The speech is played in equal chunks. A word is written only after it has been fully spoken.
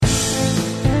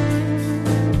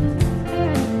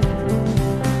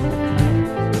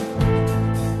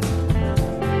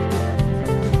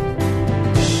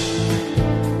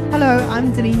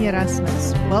I'm Denene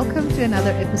Erasmus. Welcome to another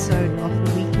episode of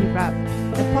The Weekly Wrap,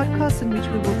 a podcast in which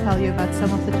we will tell you about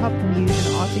some of the top news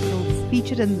and articles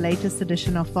featured in the latest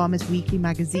edition of Farmers Weekly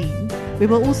magazine. We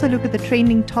will also look at the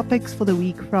trending topics for the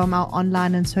week from our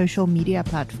online and social media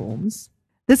platforms.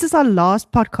 This is our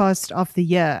last podcast of the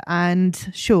year, and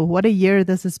sure, what a year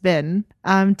this has been.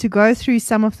 To go through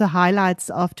some of the highlights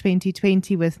of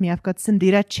 2020 with me, I've got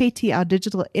Sindira Chetty, our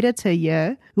digital editor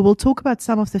here, who will talk about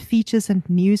some of the features and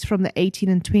news from the 18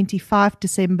 and 25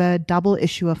 December double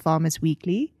issue of Farmers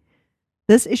Weekly.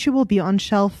 This issue will be on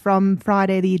shelf from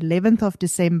Friday the 11th of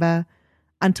December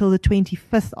until the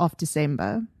 25th of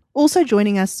December. Also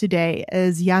joining us today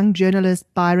is young journalist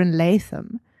Byron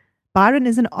Latham. Byron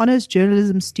is an honours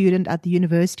journalism student at the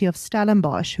University of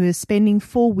Stellenbosch who is spending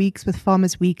 4 weeks with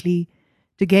Farmers Weekly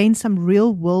to gain some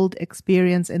real-world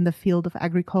experience in the field of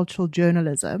agricultural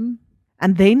journalism.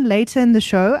 And then later in the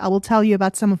show, I will tell you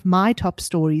about some of my top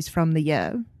stories from the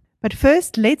year. But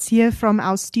first, let's hear from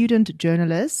our student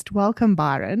journalist. Welcome,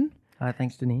 Byron. Hi,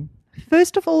 thanks, Denene.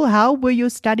 First of all, how were your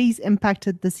studies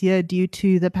impacted this year due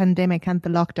to the pandemic and the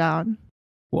lockdown?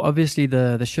 Well, obviously,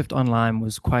 the shift online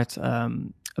was quite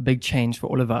a big change for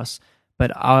all of us, but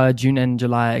our June and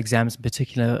July exams in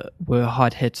particular were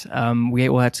hard hit. We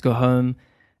all had to go home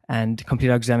and complete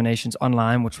our examinations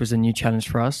online, which was a new challenge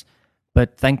for us.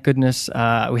 But thank goodness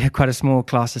we had quite a small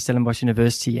class at Stellenbosch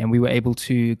University, and we were able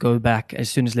to go back as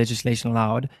soon as legislation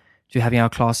allowed to having our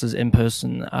classes in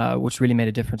person, which really made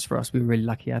a difference for us. We were really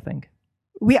lucky, I think.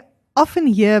 We often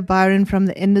hear, Byron, from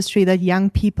the industry that young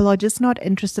people are just not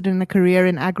interested in a career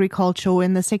in agriculture or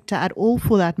in the sector at all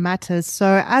for that matter.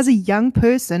 So as a young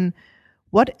person,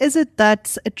 what is it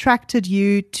that attracted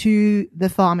you to the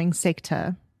farming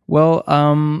sector? Well,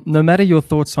 no matter your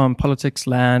thoughts on politics,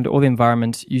 land, or the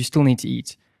environment, you still need to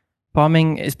eat.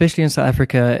 Farming, especially in South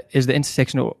Africa, is the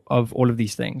intersection of all of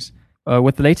these things.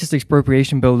 With the latest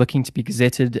expropriation bill looking to be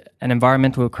gazetted, an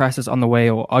environmental crisis on the way,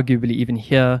 or arguably even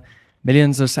here,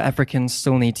 millions of South Africans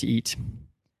still need to eat.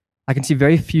 I can see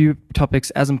very few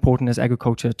topics as important as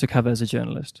agriculture to cover as a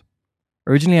journalist.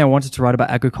 Originally, I wanted to write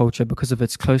about agriculture because of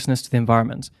its closeness to the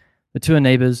environment. The two are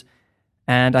neighbors,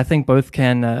 and I think both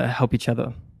can help each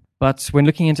other. But when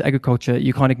looking into agriculture,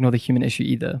 you can't ignore the human issue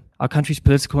either. Our country's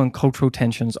political and cultural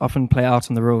tensions often play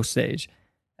out on the rural stage,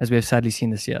 as we have sadly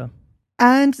seen this year.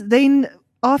 And then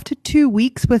after 2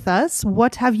 weeks with us,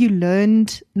 what have you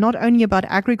learned not only about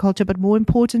agriculture, but more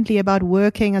importantly about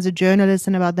working as a journalist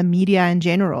and about the media in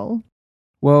general?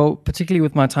 Well, particularly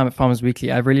with my time at Farmers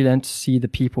Weekly, I've really learned to see the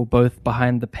people both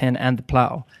behind the pen and the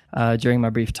plough during my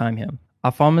brief time here.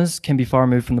 Our farmers can be far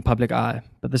removed from the public eye,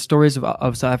 but the stories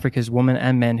of South Africa's women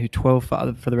and men who toil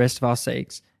for the rest of our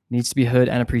sakes needs to be heard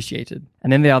and appreciated.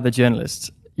 And then there are the journalists.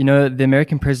 You know, the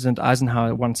American President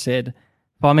Eisenhower once said,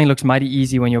 "Farming looks mighty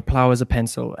easy when your plow is a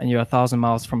pencil and you're 1,000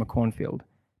 miles from a cornfield."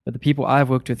 But the people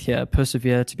I've worked with here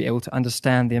persevere to be able to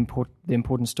understand the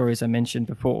important stories I mentioned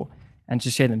before and to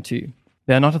share them too.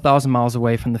 They are not 1,000 miles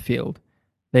away from the field.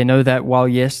 They know that while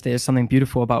yes, there is something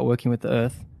beautiful about working with the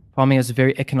earth, farming is a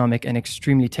very economic and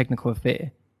extremely technical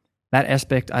affair. That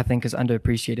aspect, I think, is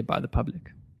underappreciated by the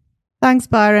public. Thanks,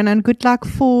 Byron, and good luck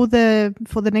for the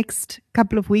next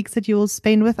couple of weeks that you will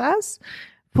spend with us.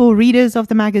 For readers of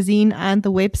the magazine and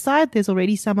the website, there's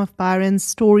already some of Byron's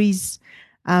stories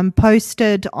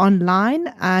posted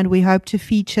online, and we hope to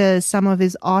feature some of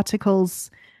his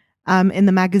articles in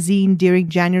the magazine during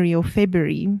January or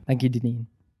February. Thank you, Denene.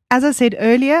 As I said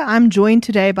earlier, I'm joined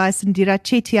today by Sindira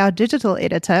Chetty, our digital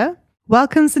editor.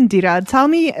 Welcome, Sindira. Tell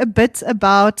me a bit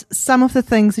about some of the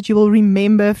things that you will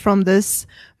remember from this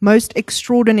most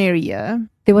extraordinary year.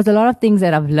 There was a lot of things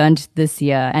that I've learned this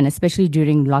year, and especially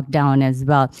during lockdown as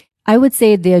well. I would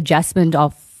say the adjustment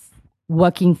of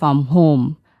working from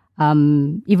home,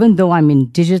 even though I'm in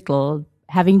digital,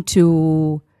 having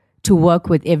to work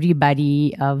with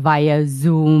everybody via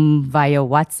Zoom, via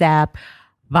WhatsApp,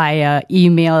 via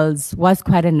emails was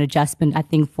quite an adjustment, I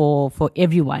think, for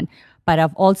everyone. But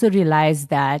I've also realized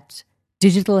that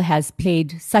digital has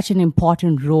played such an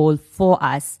important role for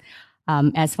us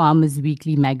as Farmers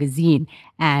Weekly magazine.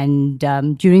 And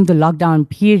during the lockdown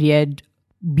period,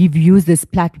 we've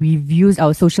used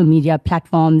our social media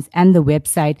platforms and the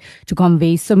website to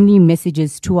convey so many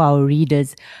messages to our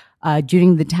readers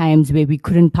during the times where we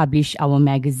couldn't publish our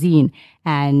magazine.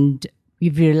 And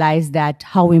we've realized that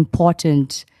how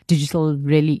important digital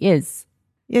really is.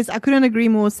 Yes, I couldn't agree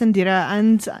more, Sindira.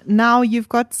 And now you've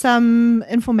got some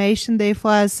information there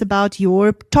for us about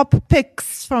your top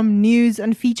picks from news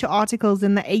and feature articles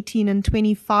in the 18 and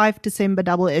 25 December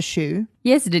double issue.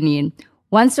 Yes, Denene.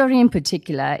 One story in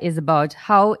particular is about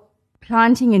how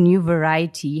planting a new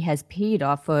variety has paid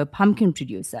off for a pumpkin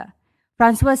producer.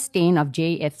 Francois Steyn of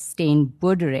J.F. Steyn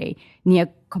Boerdery near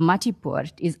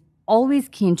Komatipoort is always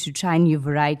keen to try new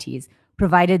varieties,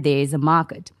 provided there is a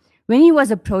market. When he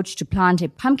was approached to plant a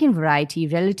pumpkin variety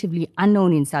relatively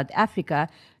unknown in South Africa,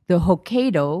 the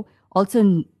Hokkaido,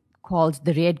 also called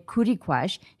the red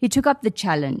kurikwash, he took up the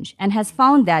challenge and has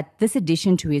found that this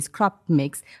addition to his crop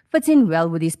mix fits in well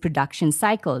with his production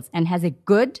cycles and has a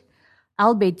good,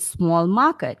 albeit small,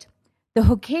 market. The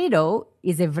Hokkaido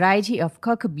is a variety of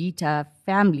cucurbita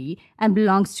family and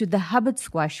belongs to the Hubbard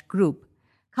squash group.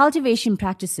 Cultivation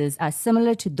practices are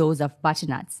similar to those of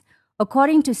butternuts.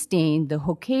 According to Steyn, the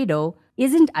Hokkaido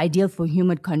isn't ideal for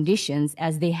humid conditions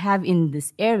as they have in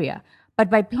this area, but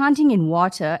by planting in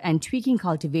water and tweaking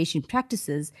cultivation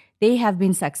practices, they have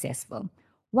been successful.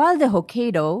 While the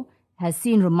Hokkaido has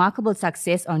seen remarkable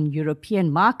success on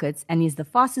European markets and is the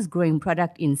fastest growing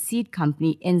product in seed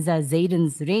company Enza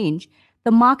Zayden's range,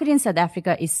 the market in South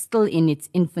Africa is still in its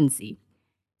infancy.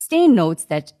 Steyn notes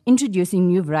that introducing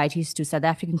new varieties to South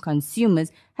African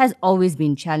consumers has always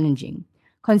been challenging.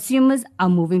 Consumers are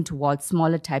moving towards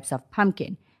smaller types of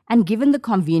pumpkin, and given the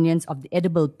convenience of the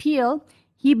edible peel,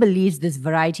 he believes this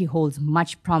variety holds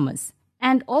much promise.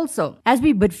 And also, as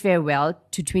we bid farewell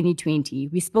to 2020,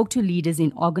 we spoke to leaders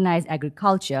in organized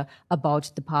agriculture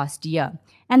about the past year,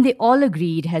 and they all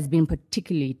agree it has been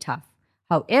particularly tough.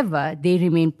 However, they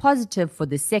remain positive for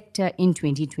the sector in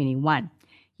 2021.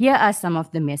 Here are some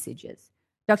of the messages.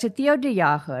 Dr. Theo de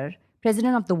Jager,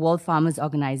 president of the World Farmers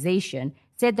Organization,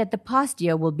 said that the past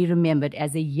year will be remembered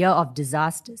as a year of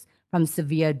disasters, from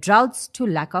severe droughts to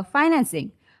lack of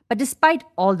financing. But despite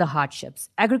all the hardships,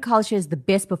 agriculture is the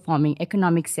best performing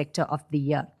economic sector of the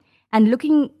year. And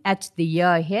looking at the year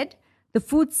ahead, the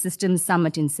Food Systems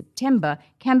Summit in September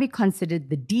can be considered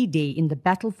the D-Day in the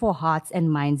battle for hearts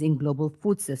and minds in global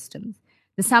food systems.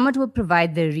 The summit will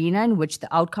provide the arena in which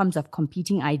the outcomes of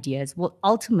competing ideas will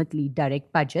ultimately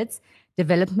direct budgets,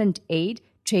 development aid,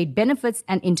 trade benefits,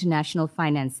 and international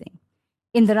financing.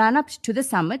 In the run-up to the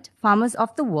summit, farmers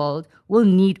of the world will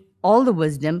need all the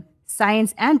wisdom,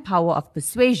 science, and power of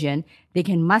persuasion they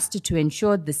can muster to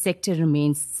ensure the sector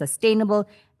remains sustainable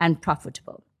and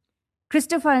profitable.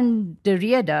 Christopher de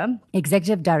Rieder,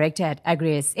 Executive Director at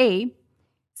AgriSA's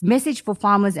message for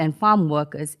farmers and farm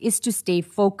workers is to stay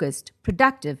focused,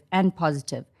 productive, and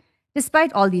positive.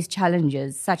 Despite all these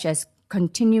challenges, such as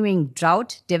continuing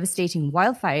drought, devastating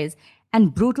wildfires,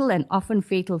 and brutal and often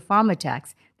fatal farm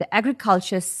attacks, the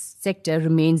agriculture sector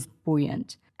remains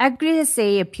buoyant.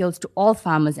 AgriSA appeals to all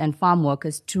farmers and farm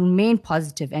workers to remain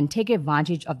positive and take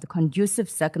advantage of the conducive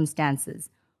circumstances.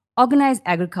 Organized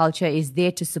agriculture is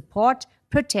there to support,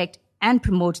 protect, and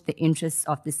promote the interests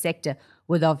of the sector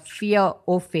without fear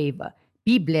or favor.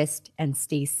 Be blessed and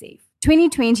stay safe.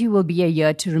 2020 will be a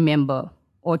year to remember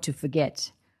or to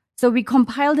forget. So we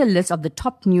compiled a list of the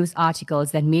top news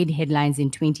articles that made headlines in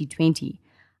 2020.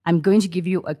 I'm going to give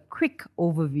you a quick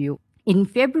overview. In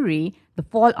February, the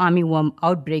fall armyworm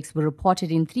outbreaks were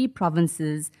reported in 3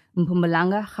 provinces,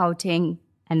 Mpumalanga, Gauteng,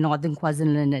 and northern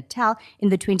KwaZulu-Natal in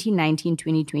the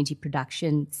 2019-2020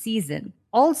 production season.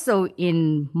 Also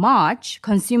in March,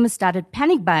 consumers started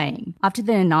panic buying after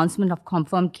the announcement of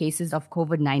confirmed cases of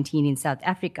COVID-19 in South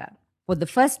Africa. For the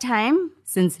first time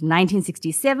since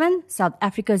 1967, South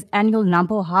Africa's annual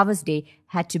Nampo Harvest Day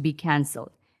had to be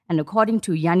cancelled. And according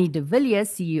to Yanni de Villiers,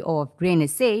 CEO of Grain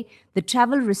SA, the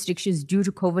travel restrictions due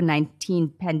to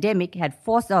COVID-19 pandemic had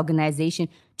forced the organization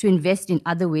to invest in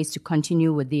other ways to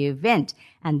continue with the event.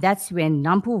 And that's when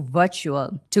Nampo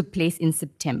Virtual took place in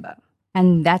September.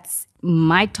 And that's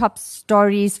my top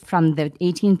stories from the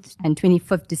 18th and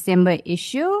 25th December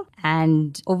issue.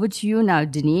 And over to you now,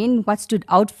 Denene. What stood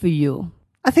out for you?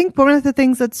 I think one of the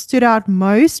things that stood out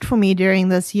most for me during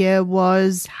this year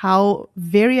was how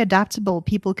very adaptable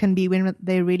people can be when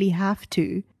they really have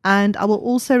to. And I will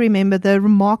also remember the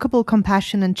remarkable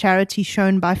compassion and charity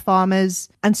shown by farmers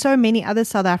and so many other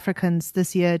South Africans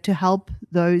this year to help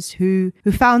those who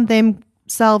found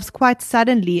themselves quite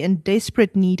suddenly in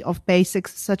desperate need of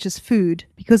basics such as food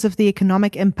because of the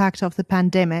economic impact of the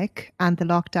pandemic and the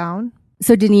lockdown.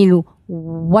 So, Denene,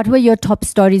 what were your top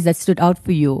stories that stood out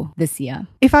for you this year?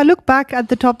 If I look back at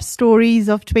the top stories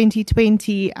of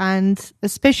 2020 and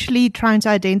especially trying to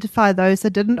identify those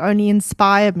that didn't only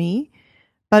inspire me,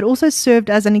 but also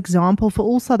served as an example for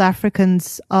all South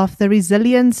Africans of the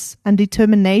resilience and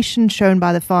determination shown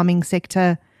by the farming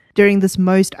sector during this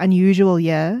most unusual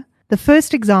year, the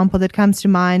first example that comes to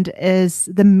mind is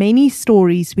the many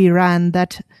stories we ran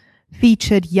that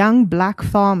featured young black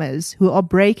farmers who are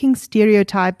breaking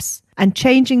stereotypes and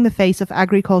changing the face of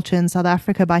agriculture in South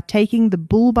Africa by taking the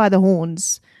bull by the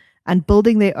horns and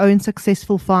building their own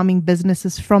successful farming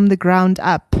businesses from the ground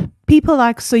up. People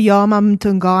like Soyama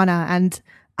Mtungana and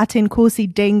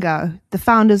Atenkosi Denga, the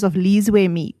founders of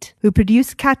Leesware Meat, who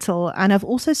produce cattle and have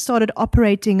also started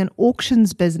operating an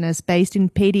auctions business based in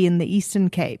Pedi in the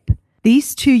Eastern Cape.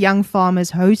 These two young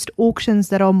farmers host auctions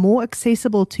that are more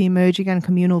accessible to emerging and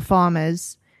communal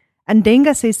farmers. And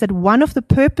Denga says that one of the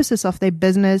purposes of their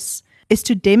business is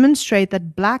to demonstrate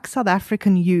that Black South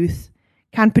African youth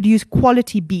can produce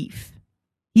quality beef.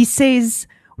 He says,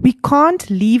 "We can't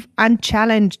leave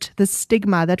unchallenged the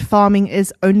stigma that farming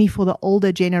is only for the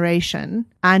older generation."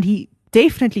 And he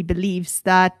definitely believes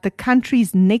that the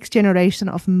country's next generation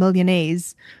of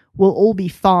millionaires will all be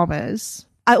farmers.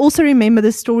 I also remember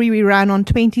the story we ran on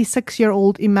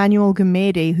 26-year-old Emmanuel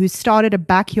Gumede, who started a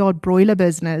backyard broiler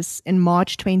business in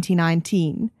March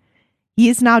 2019. He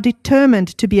is now determined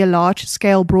to be a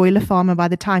large-scale broiler farmer by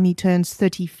the time he turns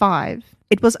 35.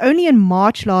 It was only in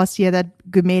March last year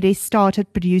that Gumede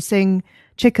started producing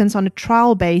chickens on a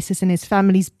trial basis in his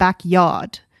family's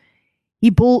backyard. He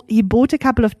bought a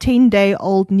couple of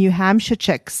 10-day-old New Hampshire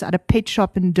chicks at a pet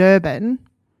shop in Durban.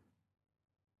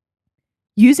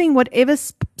 Using whatever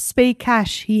spare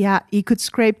cash he could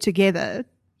scrape together,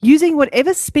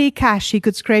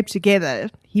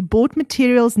 he bought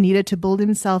materials needed to build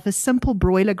himself a simple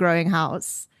broiler growing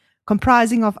house,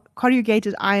 comprising of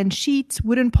corrugated iron sheets,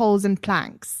 wooden poles, and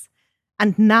planks.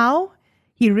 And now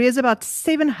he rears about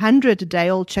 700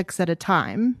 day-old chicks at a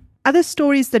time. Other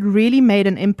stories that really made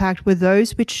an impact were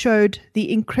those which showed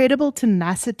the incredible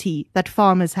tenacity that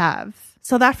farmers have.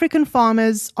 South African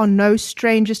farmers are no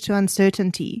strangers to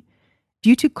uncertainty.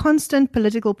 Due to constant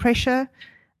political pressure,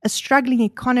 a struggling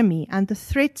economy, and the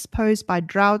threats posed by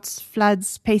droughts,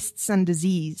 floods, pests, and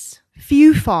disease,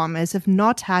 few farmers have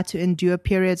not had to endure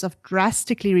periods of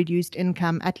drastically reduced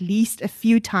income at least a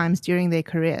few times during their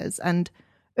careers. And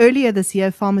earlier this year,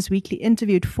 Farmers Weekly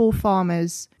interviewed 4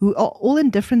 farmers who are all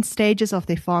in different stages of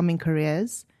their farming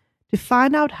careers to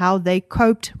find out how they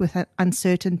coped with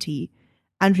uncertainty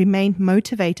and remained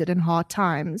motivated in hard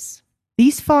times.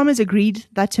 These farmers agreed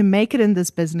that to make it in this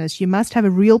business, you must have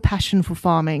a real passion for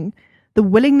farming, the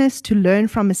willingness to learn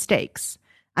from mistakes,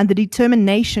 and the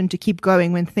determination to keep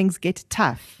going when things get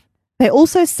tough. They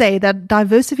also say that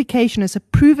diversification is a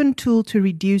proven tool to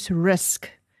reduce risk.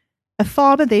 A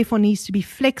farmer therefore needs to be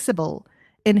flexible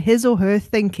in his or her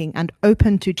thinking and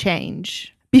open to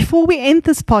change. Before we end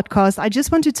this podcast, I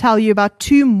just want to tell you about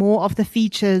 2 more of the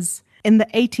features in the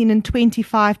 18 and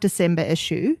 25 December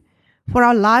issue. For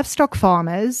our livestock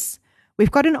farmers, we've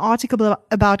got an article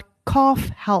about calf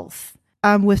health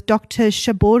with Dr.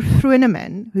 Schabort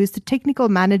Froneman, who's the technical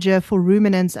manager for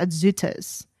ruminants at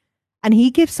Zoetis. And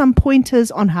he gives some pointers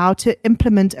on how to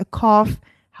implement a calf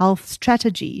health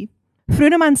strategy.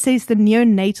 Froneman says the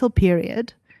neonatal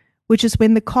period, which is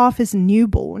when the calf is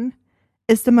newborn,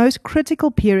 is the most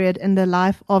critical period in the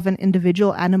life of an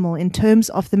individual animal in terms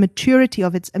of the maturity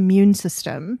of its immune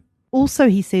system. Also,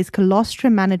 he says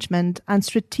colostrum management and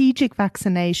strategic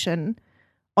vaccination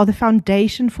are the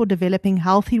foundation for developing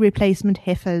healthy replacement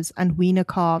heifers and weaner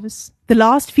calves. The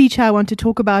last feature I want to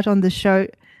talk about on the show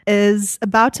is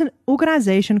about an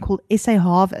organization called SA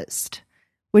Harvest,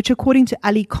 which, according to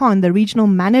Ali Khan, the regional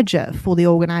manager for the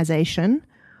organization,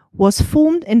 was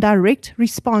formed in direct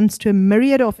response to a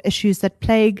myriad of issues that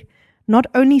plague not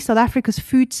only South Africa's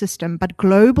food system, but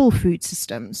global food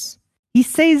systems. He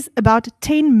says about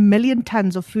 10 million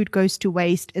tons of food goes to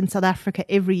waste in South Africa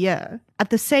every year. At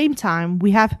the same time,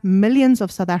 we have millions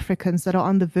of South Africans that are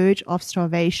on the verge of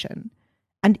starvation,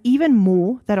 and even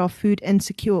more that are food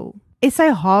insecure.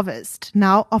 SA Harvest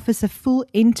now offers a full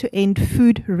end-to-end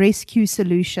food rescue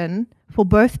solution for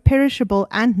both perishable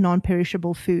and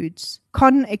non-perishable foods.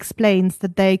 Con explains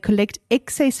that they collect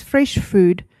excess fresh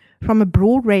food from a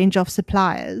broad range of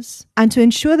suppliers, and to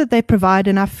ensure that they provide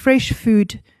enough fresh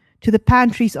food to the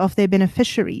pantries of their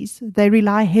beneficiaries, they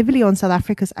rely heavily on South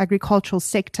Africa's agricultural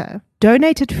sector.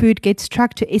 Donated food gets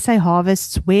trucked to SA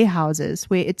Harvest's warehouses,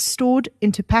 where it's stored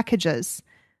into packages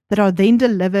that are then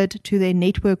delivered to their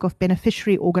network of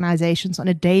beneficiary organizations on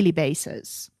a daily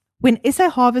basis. When SA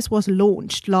Harvest was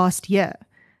launched last year,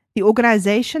 the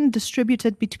organization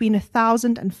distributed between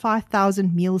 1,000 and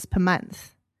 5,000 meals per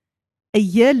month. A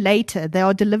year later, they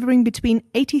are delivering between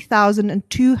 80,000 and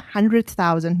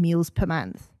 200,000 meals per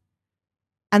month.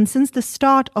 And since the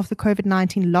start of the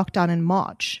COVID-19 lockdown in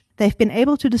March, they've been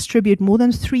able to distribute more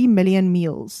than 3 million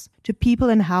meals to people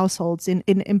and households in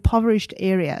impoverished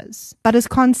areas. But as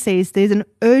Con says, there's an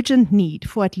urgent need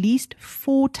for at least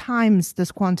 4 times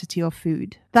this quantity of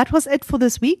food. That was it for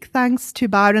this week. Thanks to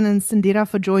Byron and Sindira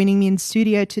for joining me in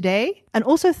studio today. And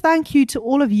also thank you to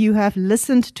all of you who have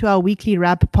listened to our weekly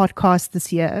wrap podcast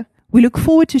this year. We look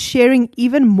forward to sharing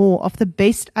even more of the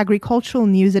best agricultural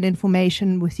news and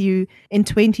information with you in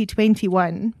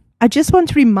 2021. I just want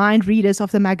to remind readers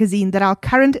of the magazine that our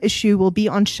current issue will be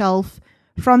on shelf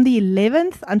from the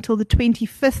 11th until the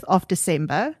 25th of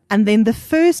December, and then the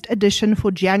first edition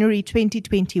for January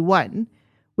 2021,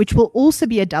 which will also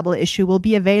be a double issue, will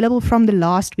be available from the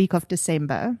last week of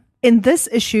December. In this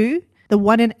issue, the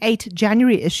 1 in 8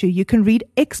 January issue, you can read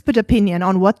expert opinion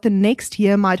on what the next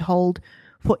year might hold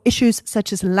for issues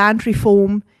such as land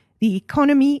reform, the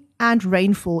economy, and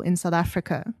rainfall in South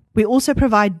Africa. We also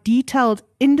provide detailed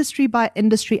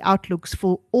industry-by-industry outlooks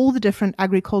for all the different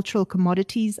agricultural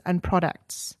commodities and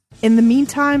products. In the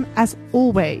meantime, as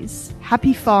always,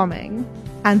 happy farming,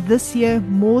 and this year,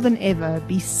 more than ever,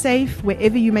 be safe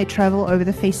wherever you may travel over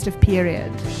the festive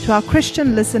period. To our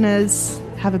Christian listeners,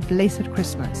 have a blessed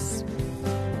Christmas.